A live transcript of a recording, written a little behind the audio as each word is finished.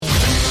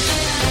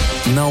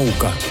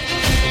Наука.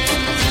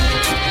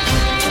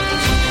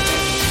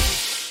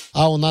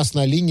 А у нас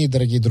на линии,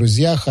 дорогие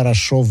друзья,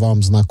 хорошо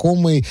вам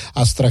знакомый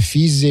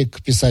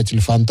астрофизик,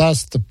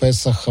 писатель-фантаст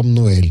Песах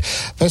Хамнуэль.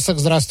 Песах,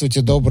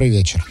 здравствуйте, добрый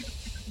вечер.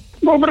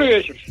 Добрый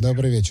вечер.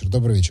 Добрый вечер,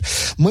 добрый вечер.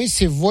 Мы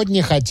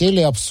сегодня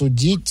хотели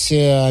обсудить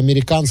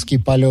американский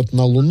полет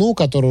на Луну,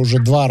 который уже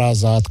 2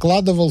 раза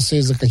откладывался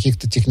из-за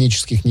каких-то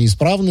технических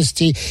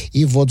неисправностей,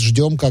 и вот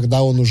ждем,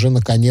 когда он уже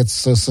наконец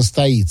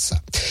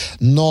состоится.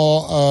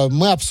 Но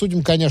мы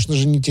обсудим, конечно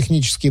же, не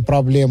технические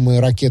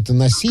проблемы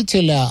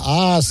ракеты-носителя,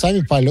 а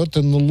сами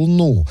полеты на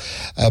Луну.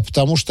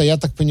 Потому что я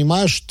так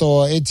понимаю,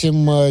 что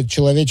этим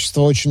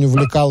человечество очень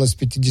увлекалось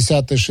в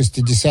 50-е,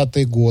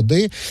 60-е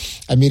годы.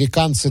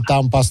 Американцы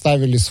там поставили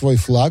свой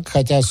флаг,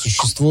 хотя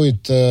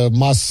существует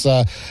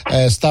масса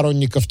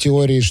сторонников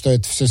теории, что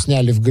это все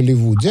сняли в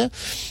Голливуде,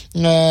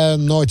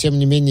 но, тем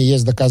не менее,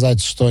 есть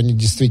доказательства, что они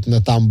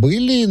действительно там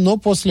были, но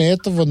после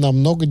этого на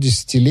много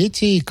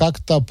десятилетий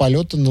как-то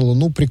полеты на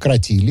Луну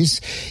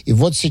прекратились, и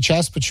вот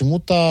сейчас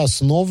почему-то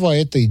снова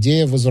эта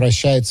идея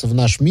возвращается в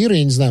наш мир,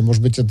 я не знаю,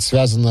 может быть, это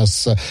связано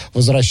с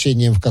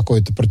возвращением в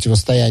какое-то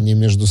противостояние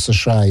между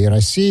США и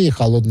Россией,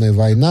 холодная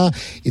война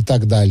и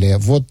так далее.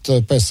 Вот,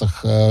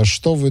 Песах,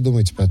 что вы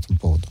думаете по этому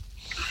поводу?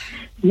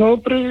 Ну,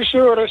 прежде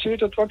всего, Россия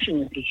тут вообще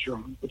ни при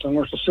чем.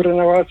 Потому что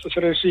соревноваться с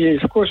Россией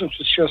в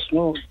космосе сейчас,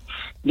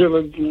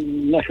 дело,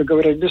 мягко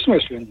говоря,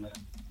 бессмысленное.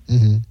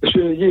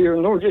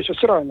 Если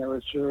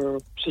сравнивать.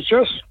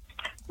 Сейчас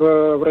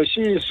в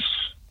России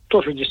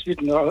тоже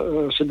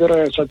действительно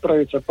собираются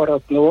отправить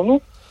аппарат на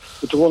Луну.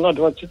 Это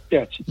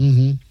Луна-25.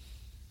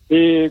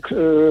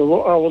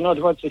 А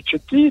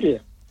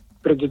Луна-24,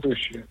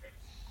 предыдущая,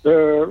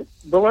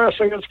 была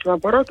советским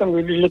аппаратом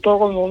и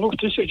летала на Луну в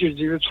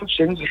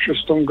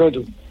 1976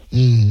 году.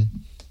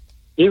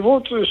 И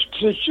вот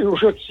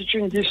уже в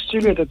течение 10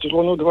 лет эту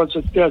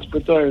Луну-25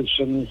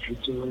 пытаются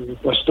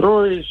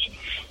построить,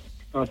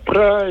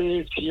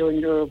 отправить.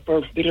 Ее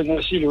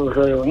переносили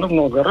уже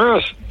много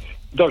раз.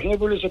 Должны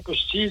были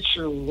запустить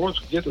вот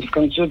где-то в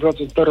конце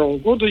 22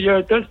 года. И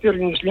опять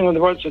перенесли на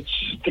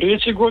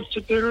 23-й год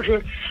теперь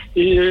уже.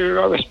 И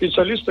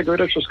специалисты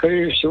говорят, что,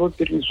 скорее всего,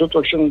 перенесут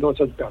вообще на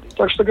 25-й.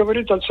 Так что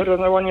говорить о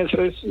соревновании с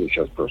Россией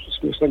сейчас просто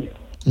смысла нет.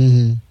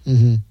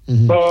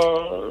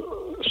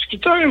 С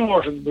Китаем,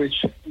 может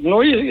быть.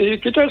 Но и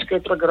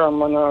китайская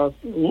программа,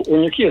 у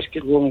них есть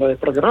лунная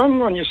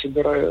программа. Они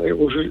собирают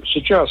уже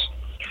сейчас...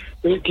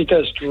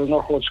 Китайский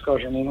луноход,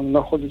 скажем,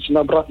 находится на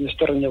обратной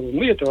стороне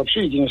Луны. Это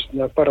вообще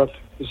единственный аппарат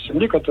с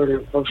Земли, который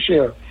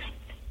вообще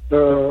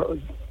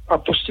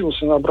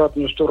опустился на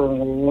обратную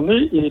сторону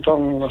Луны и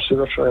там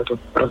совершает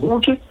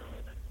прогулки.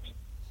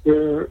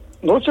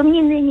 Но, тем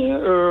не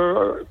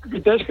менее,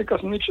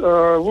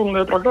 китайская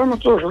лунная программа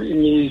тоже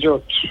не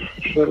идет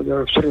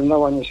в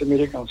соревновании с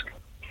американской.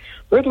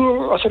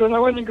 Поэтому о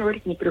соревновании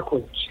говорить не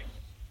приходится.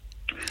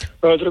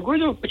 Другое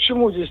дело,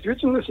 почему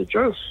действительно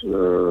сейчас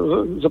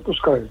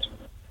запускают.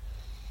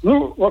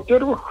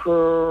 Во-первых,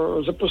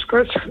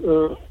 запускать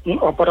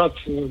аппарат,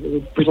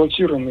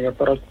 пилотируемый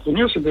аппарат к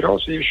Луне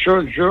собирался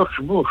еще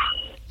Джордж Буш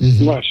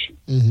младший.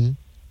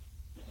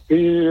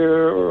 И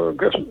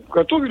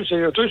готовились,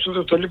 то есть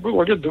это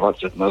было лет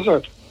 20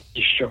 назад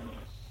еще.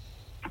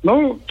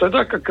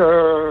 Тогда как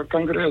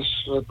Конгресс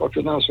по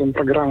финансовым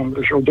программам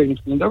решил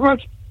денег не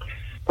давать,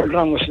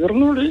 программу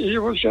свернули, и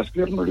вот сейчас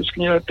вернулись к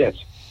ней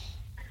опять.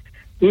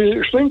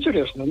 И что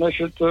интересно,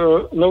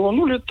 на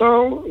Луну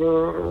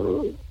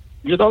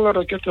летала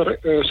ракета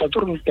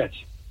 «Сатурн-5».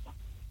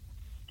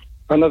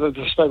 Она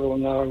доставила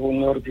на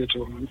лунную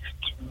орбиту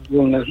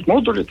лунный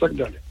модуль и так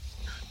далее.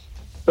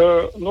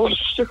 Но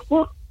с тех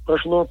пор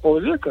прошло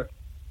полвека,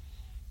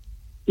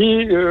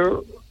 и,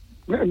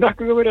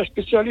 мягко говоря,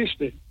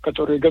 специалисты,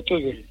 которые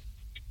готовили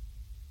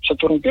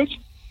 «Сатурн-5»,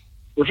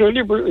 уже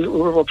либо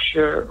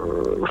вообще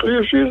ушли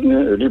из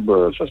жизни,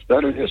 либо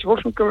состарились. В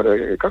общем,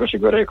 короче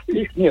говоря,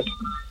 их нет.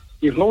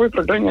 И в новой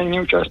программе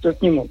они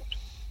участвовать не могут.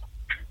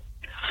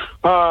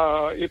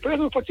 И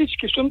поэтому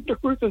фактически все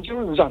приходится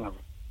делать заново.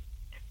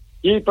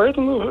 И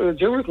поэтому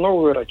делают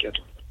новую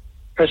ракету.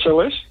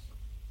 СЛС,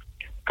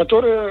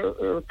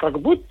 которая как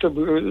будто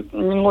бы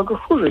немного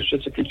хуже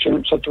все-таки,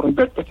 чем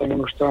Сатурн-5,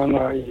 потому что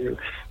она и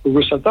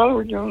высота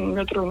у нее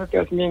метров на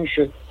 5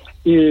 меньше,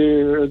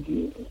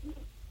 и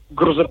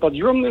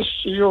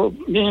грузоподъемность ее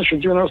меньше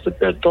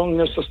 95 тонн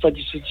вместо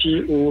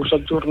 110 у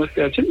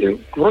Сатурна-5. И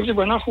вроде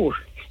бы она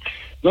хуже.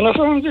 Но на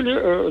самом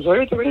деле за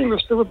это время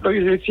успела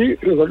произойти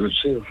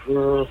революция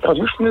в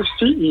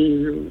промышленности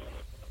и,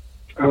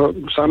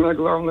 самое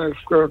главное,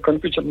 в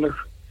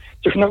компьютерных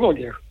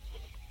технологиях.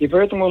 И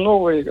поэтому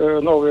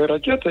новая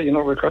ракета и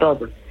новый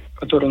корабль,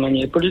 который на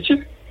ней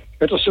полетит,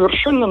 это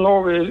совершенно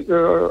новые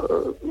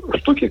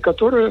штуки,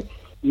 которые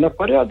на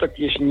порядок,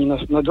 если не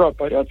на 2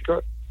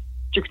 порядка,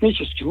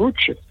 технически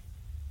лучше,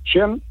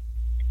 чем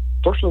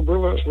то, что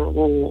было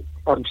у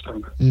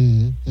Армстронга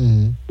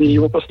и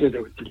его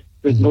последователей.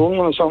 Ведь на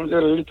Луну, на самом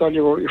деле, летали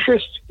его и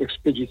 6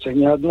 экспедиций, а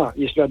не одна.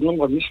 Если одну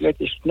могли снять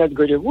в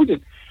Голливуде,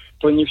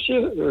 то не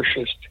все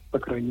 6, по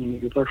крайней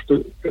мере. Так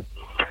что...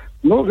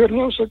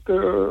 вернемся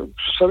к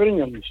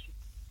современности.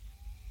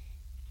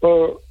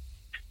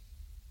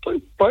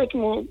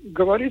 Поэтому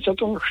говорить о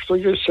том, что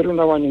есть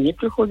соревнования, не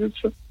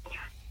приходится.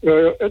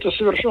 Это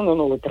совершенно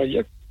новый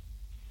проект.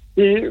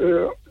 И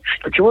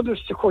чего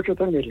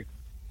хочет Америка?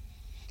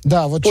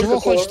 Да, вот только чего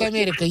хочет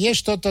Америка? Есть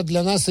что-то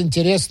для нас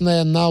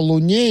интересное на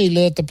Луне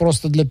или это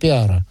просто для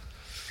пиара?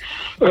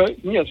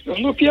 Нет,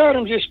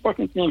 пиаром здесь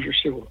пахнет меньше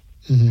всего.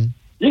 Угу.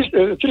 Есть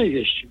 3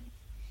 вещи.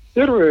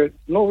 Первое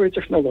 – новые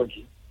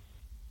технологии.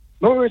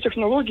 Новые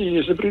технологии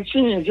и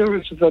изобретения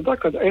делаются тогда,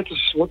 когда это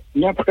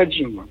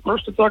необходимо.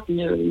 Просто так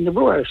не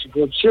бывает,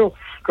 что все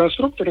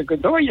конструкторы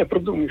говорят, давай я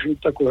придумаю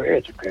что-нибудь такое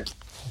этакое.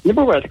 Не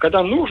бывает.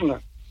 Когда нужно,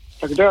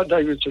 тогда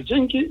даются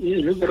деньги, и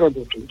люди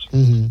работают.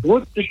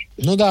 Угу.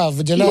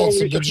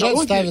 Выделяется бюджет,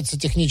 ставится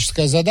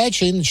техническая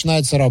задача, и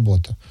начинается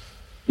работа.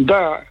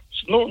 Да,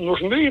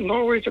 нужны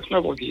новые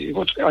технологии.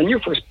 И они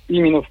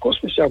именно в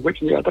космосе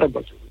обычно и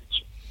отрабатываются.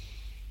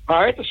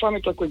 А это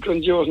самый такой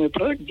грандиозный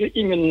проект, где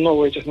именно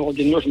новые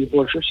технологии нужны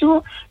больше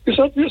всего, и,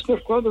 соответственно,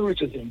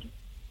 вкладываются деньги.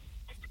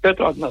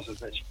 Это одна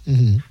задача.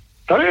 Угу.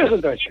 Вторая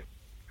задача.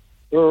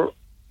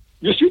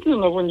 Действительно,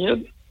 на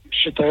Луне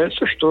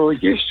считается, что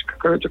есть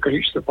какое-то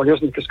количество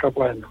полезных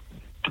ископаемых.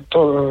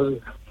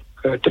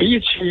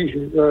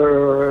 Тритий,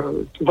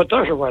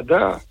 та же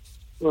вода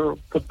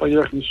под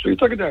поверхностью и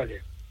так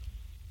далее.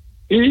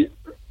 И,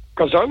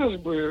 казалось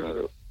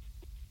бы,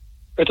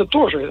 это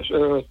тоже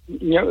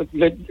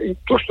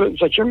то, что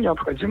зачем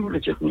необходимо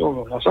лететь на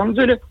Луну. На самом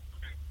деле,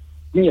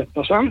 нет.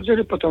 На самом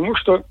деле, потому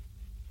что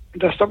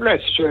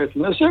доставлять все это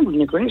на Землю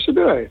никто не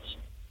собирается.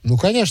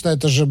 Конечно,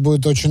 это же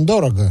будет очень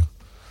дорого.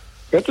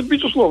 Это,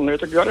 безусловно,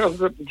 это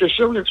гораздо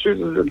дешевле все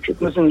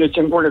на Земле,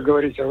 тем более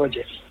говорить о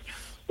воде.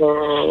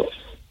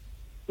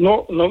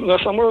 Но на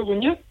самой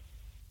Луне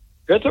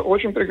это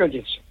очень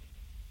пригодится.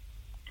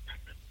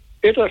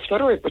 Это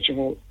второе,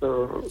 почему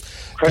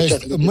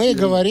хотят. То есть мы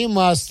говорим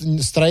о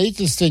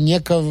строительстве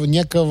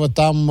некого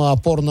там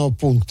опорного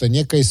пункта,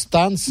 некой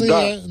станции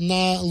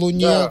на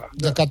Луне,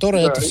 для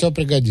которой это все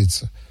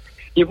пригодится.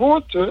 И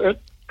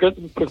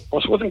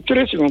посмотрим к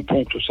третьему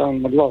пункту,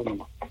 самому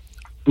главному.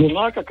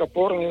 Луна как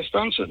опорная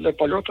станция для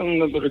полета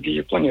на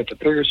другие планеты,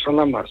 прежде всего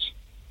на Марс.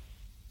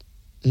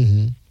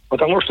 Угу.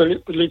 Потому что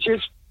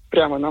лететь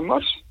прямо на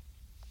Марс,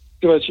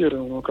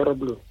 пилотируемому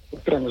кораблю,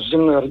 прямо с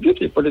земной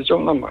орбиты и полетел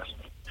на Марс.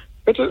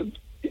 Это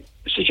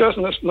сейчас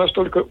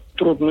настолько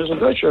трудная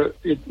задача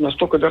и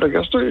настолько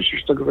дорогостоящая,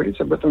 что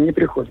говорить об этом не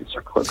приходится.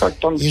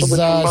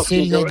 Из-за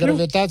сильной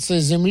гравитации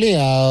Земли,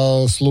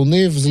 а с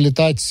Луны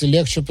взлетать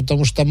легче,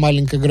 потому что там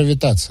маленькая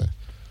гравитация.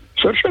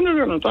 Совершенно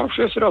верно. Там в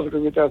 6 раз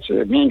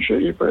гравитация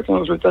меньше, и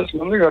поэтому взлетать с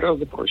Луны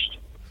гораздо проще.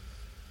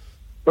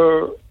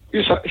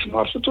 И с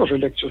Марса тоже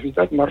легче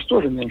взлетать. Марс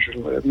тоже меньше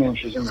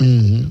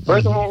Земли.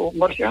 Поэтому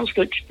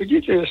марсианская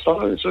экспедиция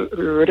становится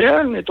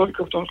реальной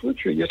только в том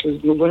случае, если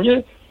на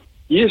Луне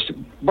есть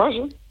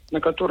база, на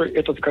которой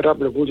этот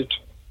корабль будет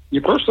не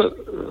просто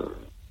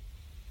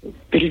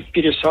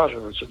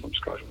пересаживаться,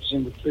 скажем, с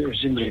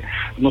Земли,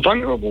 но там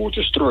его будут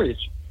и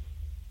строить.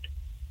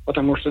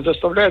 Потому что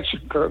доставляется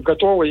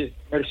готовый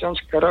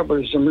марсианский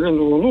корабль с Земли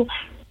на Луну,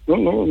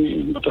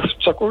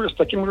 с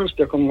таким же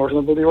успехом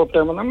можно было его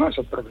прямо на Марс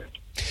отправлять.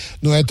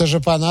 Но это же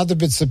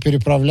понадобится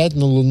переправлять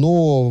на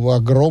Луну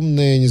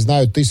огромные,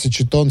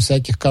 1000 тонн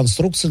всяких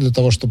конструкций для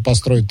того, чтобы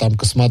построить там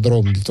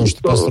космодром, для того,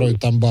 чтобы построить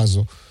там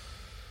базу.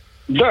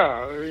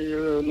 Да,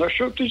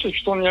 насчет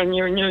 1000 тонн я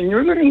не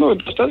уверен, но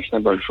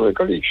достаточно большое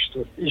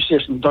количество,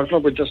 естественно, должно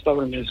быть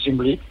доставлено с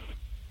Земли.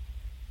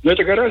 Но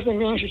это гораздо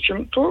меньше,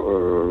 чем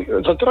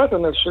затраты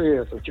на все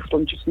это, в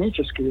том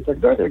технические и так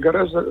далее,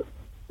 гораздо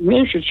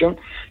меньше, чем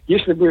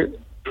если бы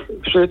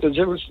все это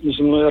делать на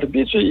земной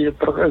орбите и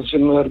отправлять с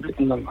земной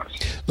орбиты на Марс.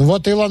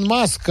 Илон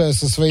Маск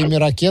со своими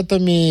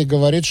ракетами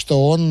говорит,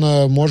 что он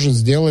может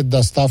сделать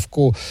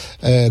доставку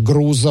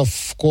грузов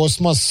в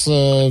космос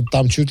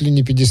там чуть ли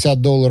не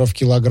 $50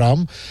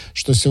 килограмм,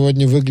 что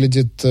сегодня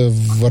выглядит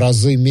в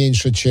разы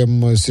меньше,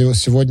 чем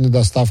сегодня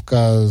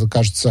доставка,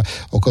 кажется,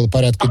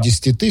 порядка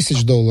 $10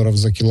 тысяч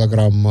за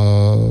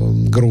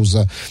килограмм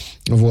груза.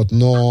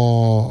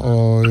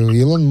 Но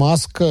Илон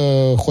Маск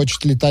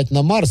хочет летать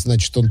на Марс,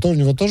 значит, у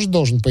него тоже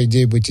должен, по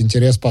идее, быть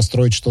интерес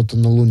построить что-то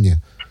на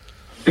Луне.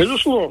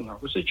 Безусловно.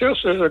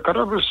 Сейчас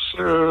корабль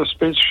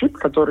Spaceship,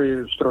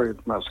 который строит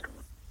Маск,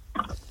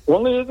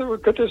 он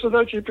к этой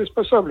задаче и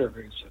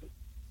приспосабливается.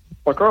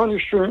 Пока он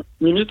еще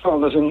не летал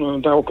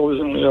на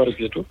околоземную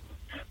орбиту,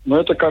 но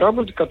это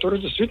корабль, который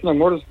действительно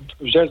может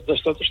взять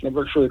достаточно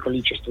большое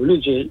количество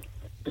людей,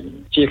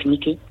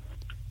 техники.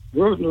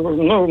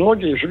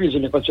 Многие же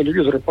видели по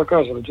телевизору,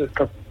 показывают,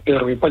 как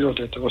первые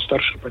полеты этого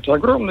Starship. Это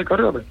огромный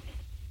корабль.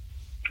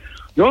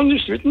 И он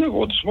действительно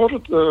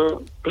сможет,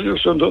 прежде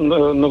всего,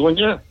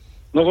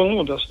 на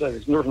Луну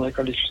доставить нужное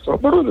количество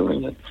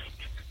оборудования.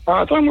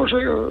 А там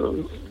уже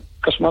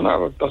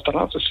космонавты,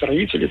 астронавты,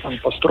 строители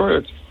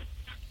построят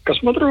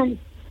космодром.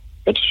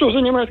 Это все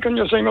займет,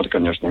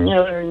 конечно,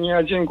 не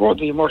 1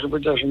 год и, может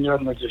быть, даже не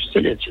 1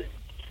 десятилетие.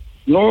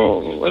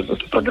 Но эта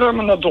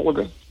программа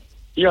надолго.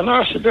 И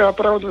она себя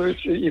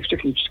оправдывает и в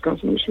техническом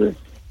смысле,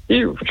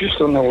 и в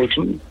чисто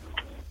научном.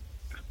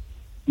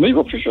 Ну и в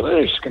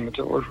общечеловеческом.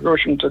 Это, в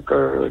общем-то,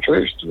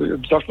 человечество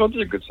должно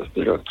двигаться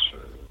вперед.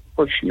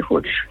 Хочешь, не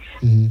хочешь.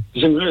 С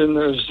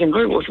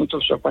Землей, в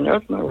общем-то, все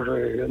понятно.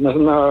 Уже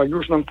на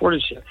Южном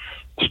полюсе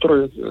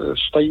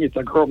стоит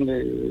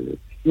огромный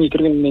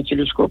нейтринный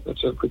телескоп.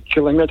 Это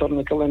километр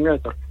на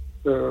километр,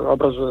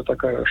 образуя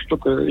такая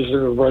штука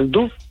во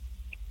льду.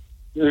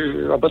 И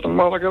об этом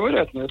мало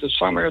говорят, но это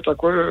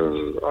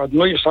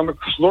одна из самых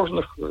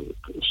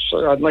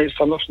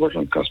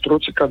сложных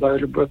конструкций,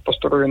 когда-либо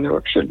построены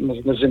вообще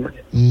на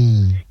Земле.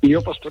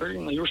 Ее построили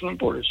на Южном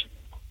полюсе.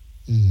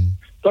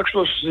 Так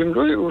что с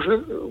Землей уже,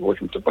 в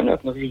общем-то,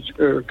 понятно,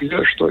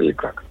 где, что и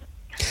как.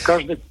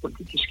 Каждый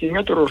политический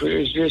метр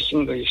уже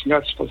известен, да, и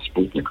снят с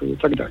спутника и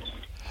так далее.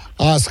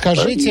 А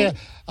скажите,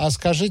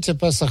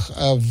 Песах,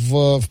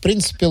 в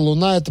принципе,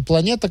 Луна — это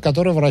планета,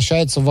 которая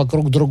вращается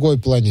вокруг другой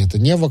планеты.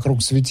 Не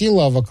вокруг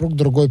светила, а вокруг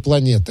другой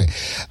планеты.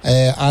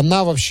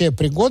 Она вообще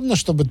пригодна,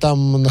 чтобы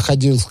там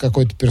находился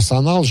какой-то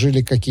персонал,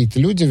 жили какие-то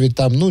люди? Ведь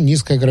там,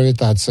 низкая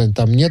гравитация,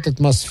 там нет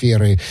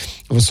атмосферы,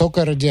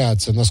 высокая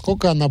радиация.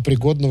 Насколько она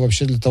пригодна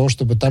вообще для того,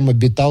 чтобы там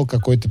обитал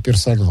какой-то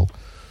персонал?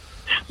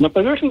 На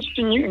поверхности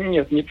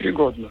нет, не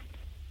пригодна.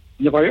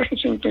 На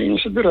поверхности никто не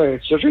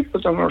собирается жить,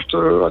 потому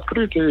что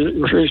открыто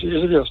уже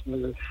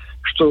известно,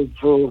 что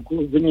в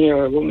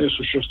глубине Луны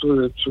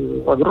существует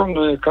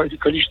огромное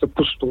количество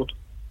пустот,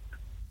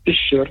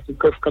 пещер,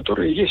 в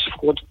которые есть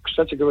вход.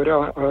 Кстати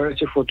говоря,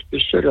 эти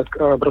пещеры,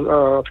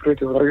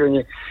 открытые в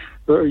районе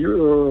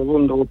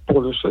лунного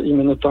полюса,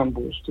 именно там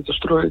будут это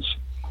строиться.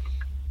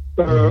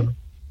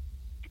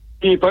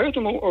 И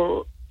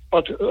поэтому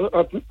от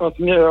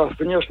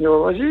внешнего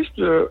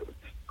воздействия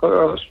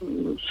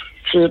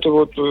всю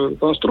эту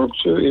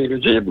конструкцию и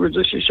людей будет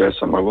защищать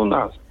сама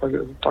Луна.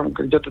 Там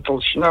где-то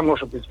толщина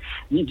может быть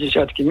не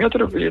десятки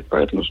метров, и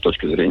поэтому с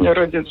точки зрения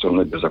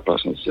радиационной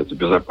безопасности это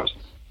безопасно.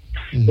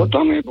 Вот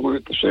там и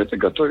будет все это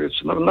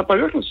готовиться. На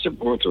поверхности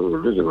будут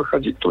люди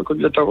выходить только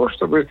для того,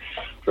 чтобы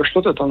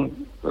что-то там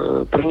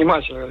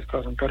принимать,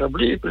 скажем,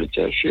 корабли,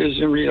 прилетящие с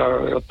Земли,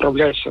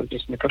 отправлять,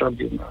 соответственно,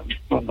 корабли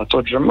на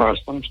тот же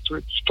Марс, там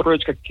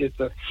строить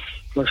какие-то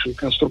большие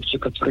конструкции,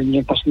 которые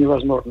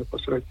невозможно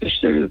построить.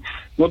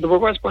 Но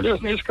добывать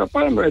полезные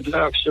ископаемые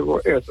для всего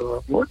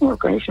этого можно,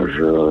 конечно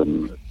же,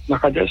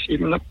 находясь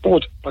именно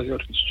под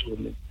поверхностью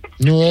Луны.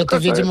 Это,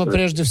 видимо,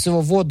 прежде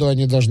всего воду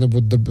они должны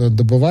будут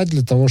добывать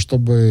для того,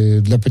 чтобы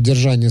для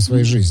поддержания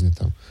своей жизни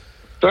там.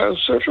 Да,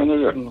 совершенно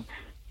верно.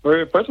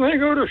 Поэтому я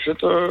говорю, что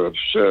это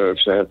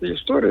вся эта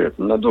история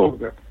это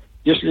надолго.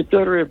 Если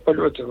первые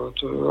полеты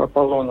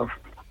Аполлонов,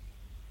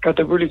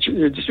 это были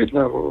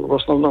действительно в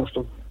основном,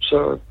 чтобы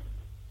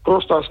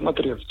просто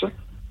осмотреться,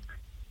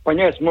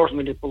 понять,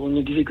 можно ли по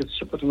Луне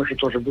двигаться, потому что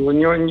тоже было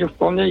не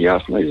вполне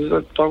ясно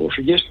из-за того,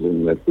 что есть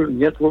лунная пыль,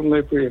 нет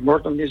лунной пыли,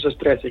 можно ли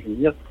застрять или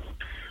нет.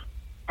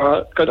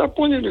 А когда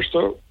поняли,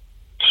 что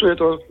все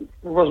это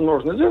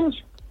возможно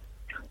делать,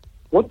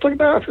 вот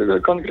тогда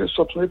Конгресс,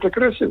 собственно, и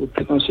прекратил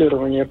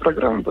финансирование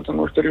программы,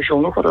 потому что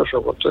решил,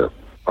 хорошо,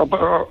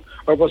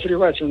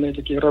 обозревательные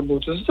такие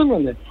работы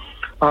сделаны,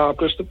 а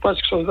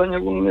приступать к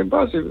созданию лунной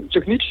базы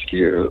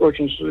технически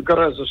очень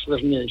гораздо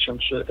сложнее, чем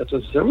все это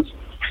сделать.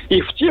 И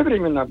в те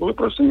времена было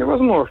просто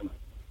невозможно.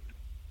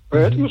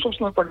 Поэтому,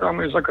 собственно,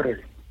 программу и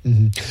закрыли.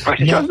 А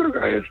сейчас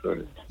другая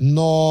история.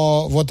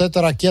 Но вот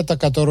эта ракета,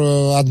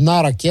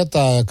 одна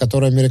ракета,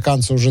 которую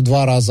американцы уже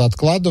 2 раза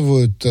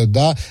откладывают,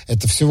 да,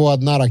 это всего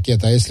одна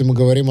ракета. А если мы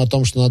говорим о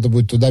том, что надо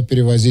будет туда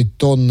перевозить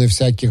тонны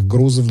всяких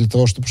грузов для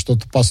того, чтобы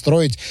что-то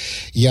построить,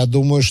 я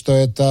думаю, что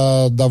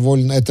это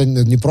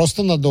не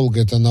просто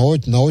надолго, это на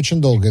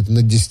очень долго, это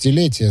на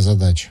десятилетия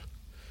задача.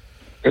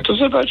 Это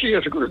задача,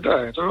 я же говорю,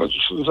 да, это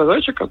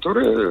задача,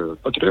 которая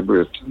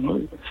потребует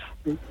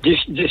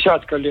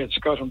десятка лет,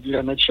 скажем,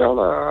 для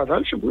начала, а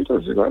дальше будет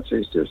развиваться,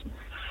 естественно.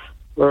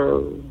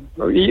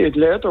 И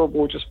для этого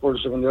будут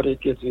использованы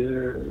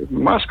ракеты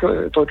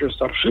 «Маска», тот же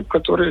 «Старшип»,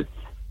 который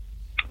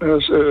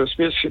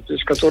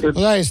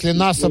если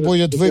НАСА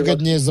будет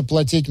выгоднее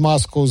заплатить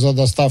Маску за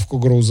доставку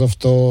грузов,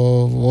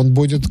 то он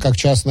будет, как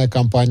частная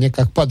компания,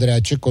 как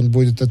подрядчик, он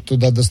будет это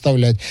туда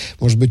доставлять,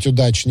 может быть,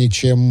 удачнее,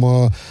 чем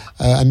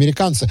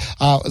американцы.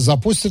 А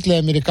запустят ли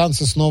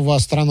американцы снова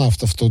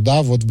астронавтов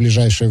туда в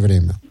ближайшее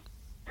время?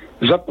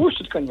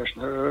 Запустят,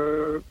 конечно.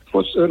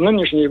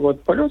 Нынешний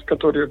полет,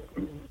 который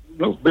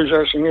в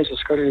ближайший месяц,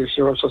 скорее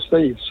всего,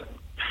 состоится,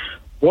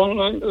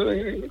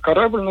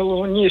 корабль на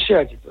Луну не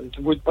сядет.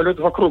 Это будет полет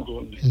вокруг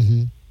Луны.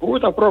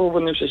 Будут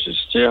опробованы все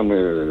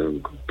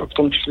системы, в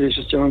том числе и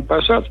системы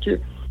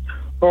посадки.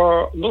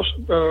 Но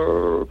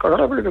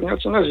корабль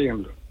вернется на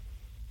Землю.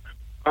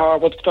 А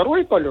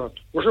второй полет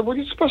уже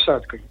будет с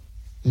посадкой.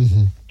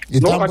 И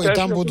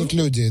там будут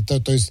люди.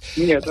 То есть...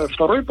 Нет,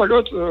 второй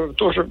полет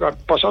тоже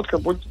посадка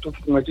будет в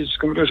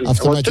автоматическом режиме. А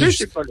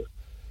третий полет,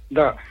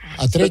 да.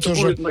 А третий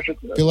уже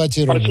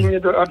пилотируемый.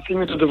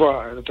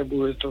 Артемида-2 это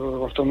будет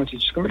в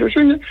автоматическом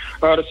режиме,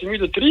 а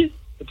Артемида-3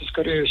 это,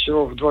 скорее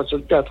всего, в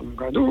 2025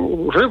 году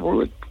уже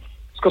будет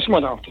с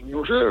космонавтами.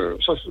 Уже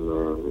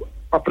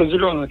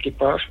определенный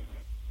экипаж,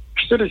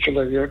 4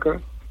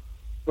 человека.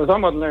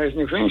 Там одна из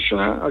них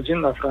женщина,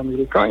 один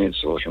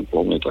афроамериканец, очень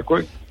полный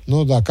такой.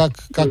 Ну да, как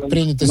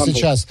принято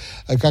сейчас.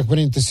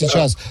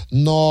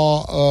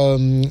 Но,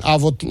 а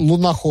вот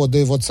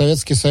луноходы, вот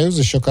Советский Союз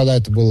еще, когда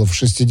это было, в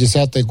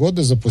 60-е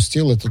годы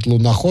запустил этот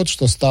луноход,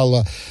 что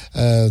стало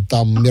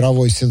там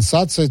мировой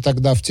сенсацией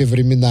тогда, в те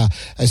времена.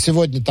 А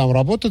сегодня там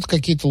работают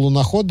какие-то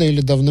луноходы или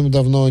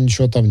давным-давно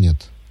ничего там нет?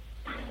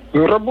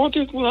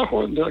 Работает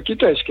луноход, да,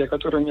 китайский, о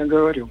котором я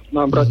говорил,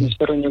 на обратной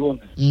стороне Луны.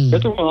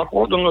 Это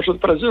луноход, он уже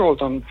проделал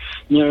там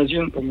не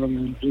один,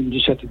 по-моему,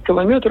 десяток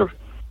километров.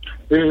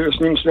 И с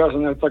ним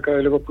связана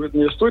такая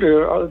любопытная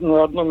история.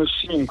 На одном из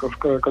снимков,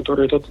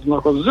 который этот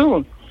луноход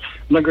сделан,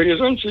 на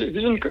горизонте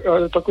виден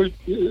такой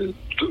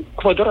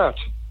квадрат,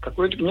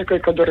 какое-то некое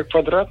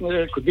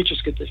квадратное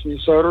кубическое, точнее,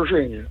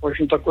 сооружение.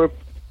 Очень такое,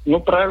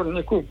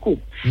 правильный куб.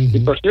 И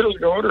пошли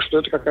разговоры, что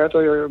это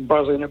какая-то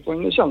база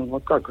инопланетян. Ну,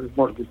 как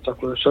может быть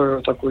такое?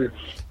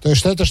 То есть,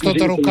 что это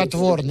что-то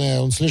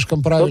рукотворное, он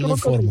слишком правильной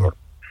формы.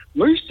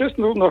 Ну,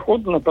 естественно,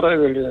 луноход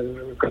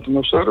направили к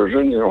этому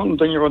сооружению, он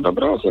до него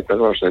добрался,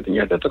 оказалось, что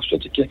это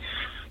все-таки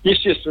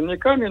естественный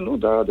камень,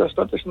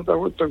 достаточно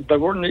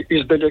довольно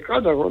издалека,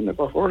 довольно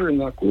похожий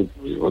на куб.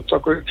 И вот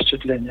такое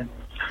впечатление.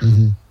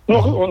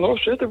 Но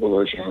все это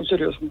было очень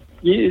интересно.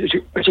 И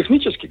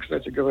технически,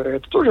 кстати говоря,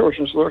 это тоже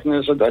очень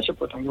сложная задача,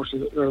 потому что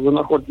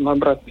луноход на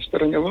обратной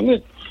стороне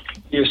Луны,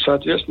 и,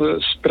 соответственно,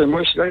 с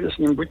прямой связи с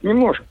ним быть не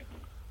может.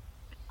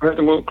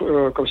 Поэтому,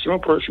 ко всему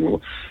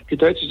прочему,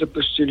 китайцы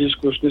запустили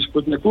искусственный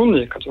спутник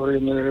Луны,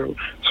 который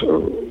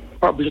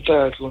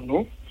облетает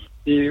Луну.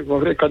 И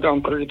когда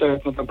он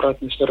пролетает над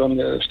обратной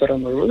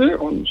стороной Луны,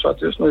 он,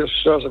 соответственно,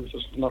 связывается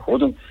с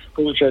луноходом,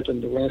 получает от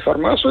него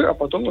информацию, а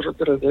потом уже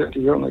передает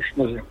ее на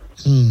Землю.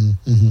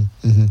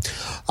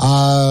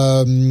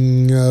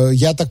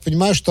 Я так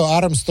понимаю, что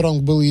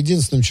Армстронг был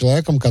единственным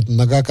человеком,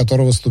 нога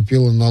которого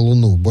ступила на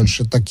Луну.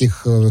 Больше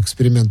таких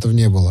экспериментов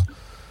не было.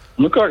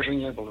 Ну как же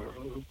не было?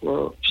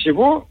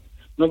 Всего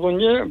на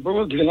Луне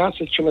было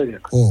 12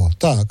 человек. О,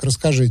 так,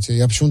 расскажите.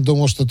 Я почему-то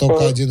думал, что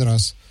только один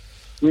раз.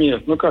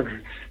 Нет, как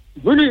же.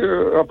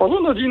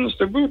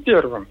 Аполлон-11 был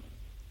первым.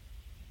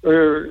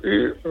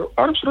 И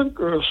Армстронг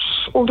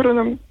с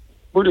Олдрином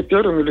были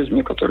первыми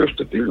людьми, которые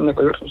вступили на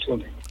поверхность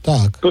Луны.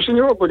 Так. После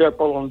него были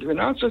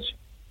Аполлон-12.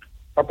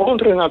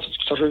 Аполлон-13,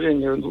 к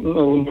сожалению,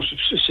 на Луну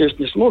сесть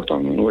не смог.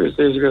 Там,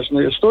 это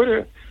известная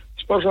история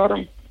с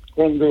пожаром.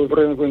 Он был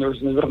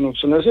вынужден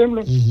вернуться на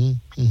Землю.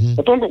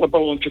 Потом был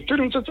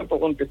Аполлон-14,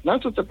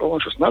 Аполлон-15,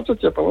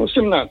 Аполлон-16,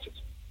 Аполлон-17.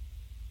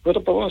 Вот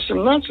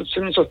Аполлон-17 в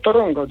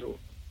 1972 году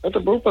это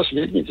был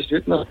последний,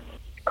 действительно,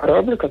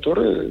 корабль,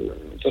 который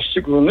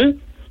достиг Луны.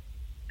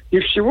 И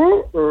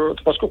всего,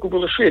 поскольку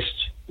было 6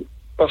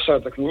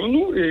 посадок на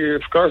Луну, и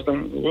в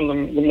каждом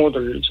лунном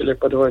модуле летели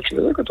по 2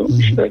 человека, то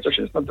считается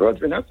 6 на 2,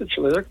 12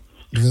 человек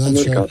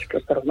американских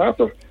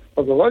астронавтов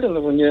побывали на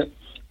Луне.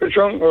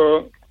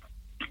 Причем,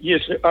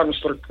 если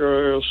Армстронг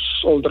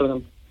с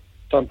Олдрином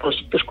там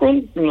просто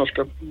пешком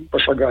немножко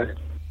пошагали,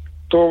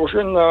 то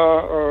уже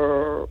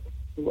на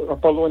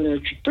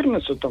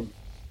Аполлоне-14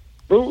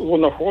 был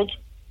луноход,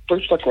 то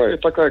есть такая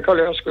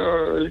коляска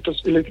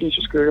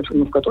электрическая,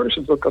 в которой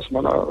сидел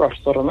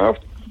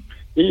астронавт,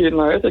 и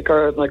на этой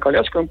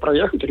коляске он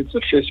проехал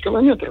 36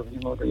 километров, ни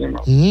много ни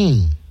мало.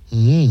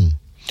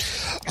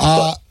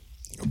 А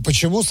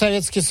почему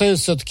Советский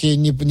Союз все-таки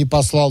не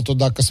послал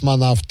туда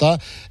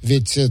космонавта?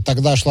 Ведь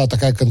тогда шла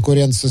такая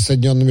конкуренция с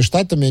Соединенными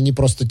Штатами, они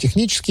просто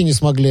технически не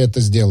смогли это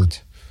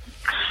сделать.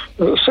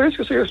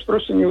 Советский Союз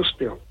просто не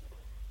успел.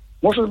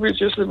 Может быть,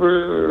 если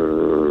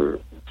бы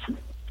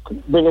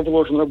было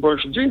вложено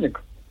больше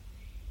денег,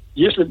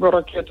 если бы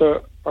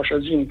ракета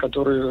H1,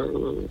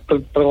 которую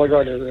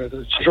предполагали,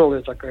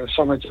 тяжелая такая,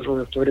 самая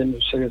тяжелая в то время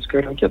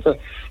советская ракета,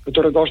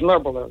 которая должна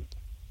была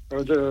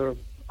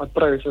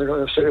отправить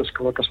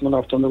советского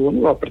космонавта на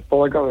Луну, а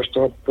предполагалось,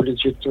 что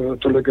полетит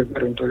то ли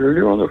Гагарин, то ли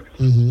Леонов.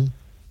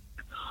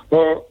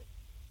 Но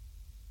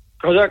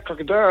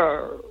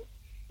когда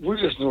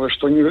выяснилось,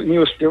 что не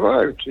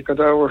успевают, и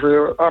когда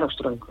уже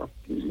Армстронг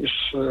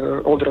с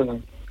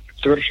Олдрином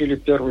совершили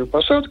первую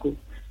посадку,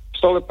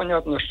 стало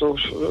понятно, что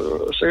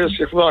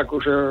советский флаг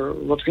уже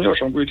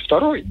воткнешь, он будет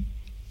второй.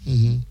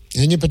 И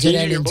они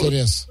потеряли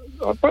интерес.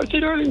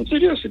 Потеряли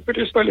интерес и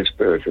перестали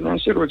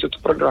финансировать эту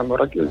программу.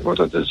 Вот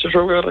эта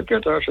тяжелая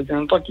ракета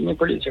H1 так и не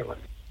полетела.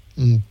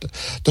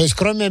 То есть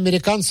кроме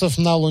американцев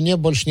на Луне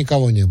больше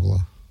никого не было?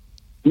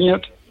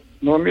 Нет.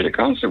 Но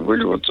американцы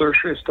были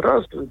 6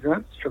 раз,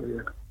 12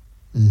 человек.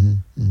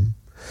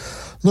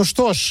 Ну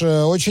что ж,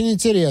 очень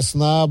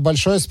интересно.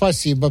 Большое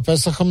спасибо,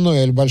 Песах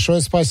Эммануэль.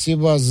 Большое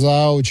спасибо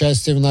за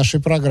участие в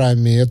нашей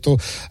программе. Эту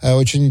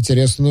очень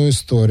интересную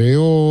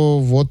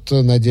историю.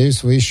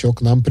 Надеюсь, вы еще к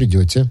нам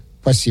придете.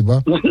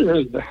 Спасибо.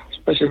 Да,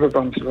 спасибо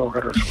вам. Всего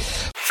хорошего.